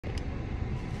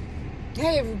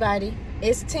Hey everybody,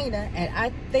 it's Tina, and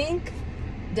I think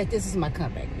that this is my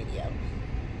comeback video.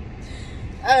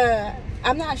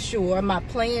 I'm not sure. My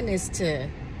plan is to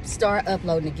start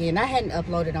uploading again. I hadn't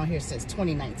uploaded on here since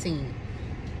 2019.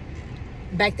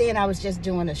 Back then, I was just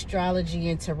doing astrology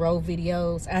and tarot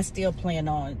videos. I still plan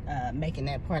on making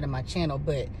that part of my channel,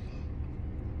 but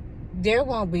there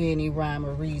won't be any rhyme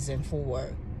or reason for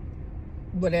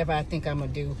whatever I think I'm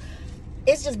gonna do.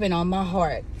 It's just been on my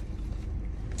heart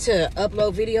to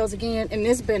upload videos again, and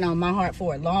it's been on my heart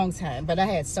for a long time, but I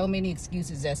had so many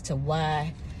excuses as to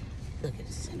why. Look at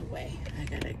this in the way. I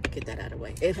gotta get that out of the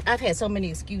way. I've had so many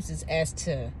excuses as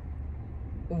to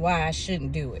why I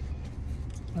shouldn't do it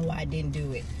or why I didn't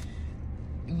do it.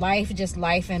 Life, just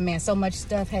life, and man, so much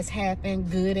stuff has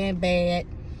happened, good and bad.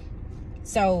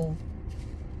 So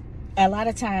a lot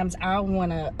of times I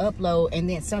want to upload and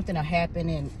then something will happen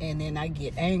and then I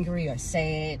get angry or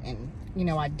sad and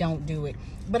I don't do it.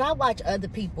 But I watch other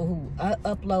people who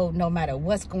upload no matter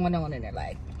what's going on in their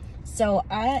life. So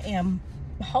I am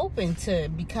hoping to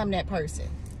become that person.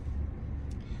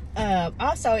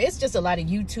 Also, it's just a lot of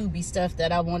YouTube-y stuff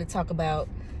that I want to talk about,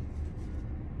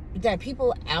 that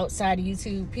people outside of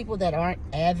YouTube, people that aren't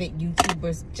avid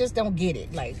YouTubers, just don't get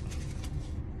it. Like,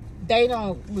 they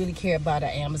don't really care about an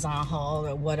Amazon haul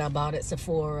or what I bought at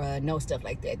Sephora, no stuff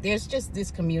like that. There's just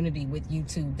this community with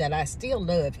YouTube that I still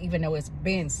love, even though it's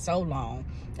been so long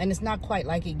and it's not quite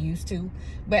like it used to.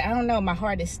 But I don't know, my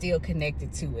heart is still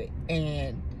connected to it.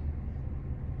 And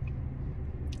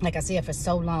like I said, for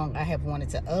so long I have wanted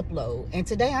to upload, and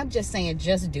today I'm just saying,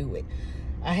 just do it.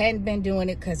 I hadn't been doing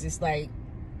it because it's like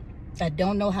I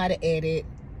don't know how to edit.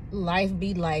 Life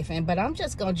be life, but I'm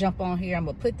just gonna jump on here. I'm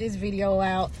gonna put this video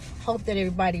out, hope that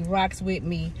everybody rocks with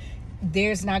me.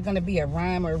 There's not gonna be a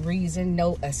rhyme or reason,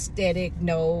 no aesthetic,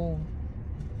 no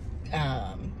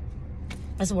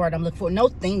that's the word I'm looking for, no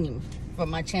theme for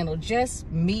my channel,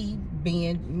 just me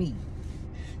being me.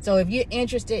 So if you're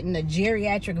interested in the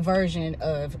geriatric version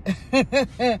of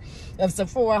of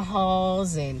Sephora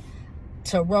hauls and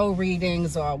tarot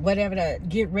readings or whatever, the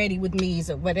get ready with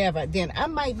me's or whatever, then I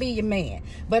might be your man.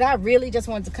 But I really just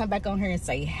wanted to come back on here and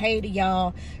say hey to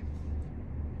y'all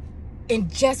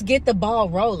and just get the ball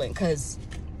rolling, because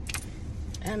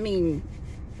I mean,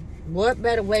 what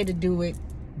better way to do it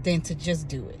than to just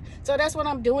do it? So that's what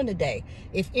I'm doing today.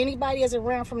 If anybody is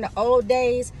around from the old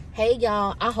days, hey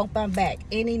y'all, I hope I'm back.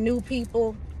 Any new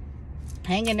people,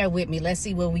 hang in there with me. Let's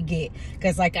see what we get,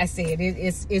 because like I said,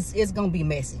 it's gonna be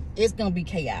messy, it's gonna be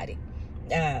chaotic.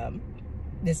 I'm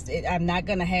not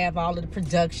gonna have all of the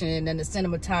production and the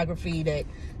cinematography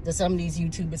that some of these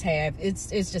YouTubers have. It's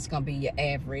just gonna be your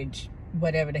average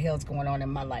whatever the hell's going on in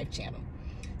my life channel.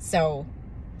 So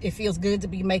it feels good to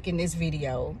be making this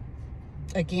video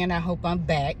again. I hope I'm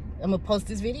back. I'm gonna post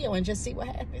this video and just see what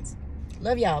happens.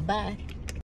 Love y'all. Bye.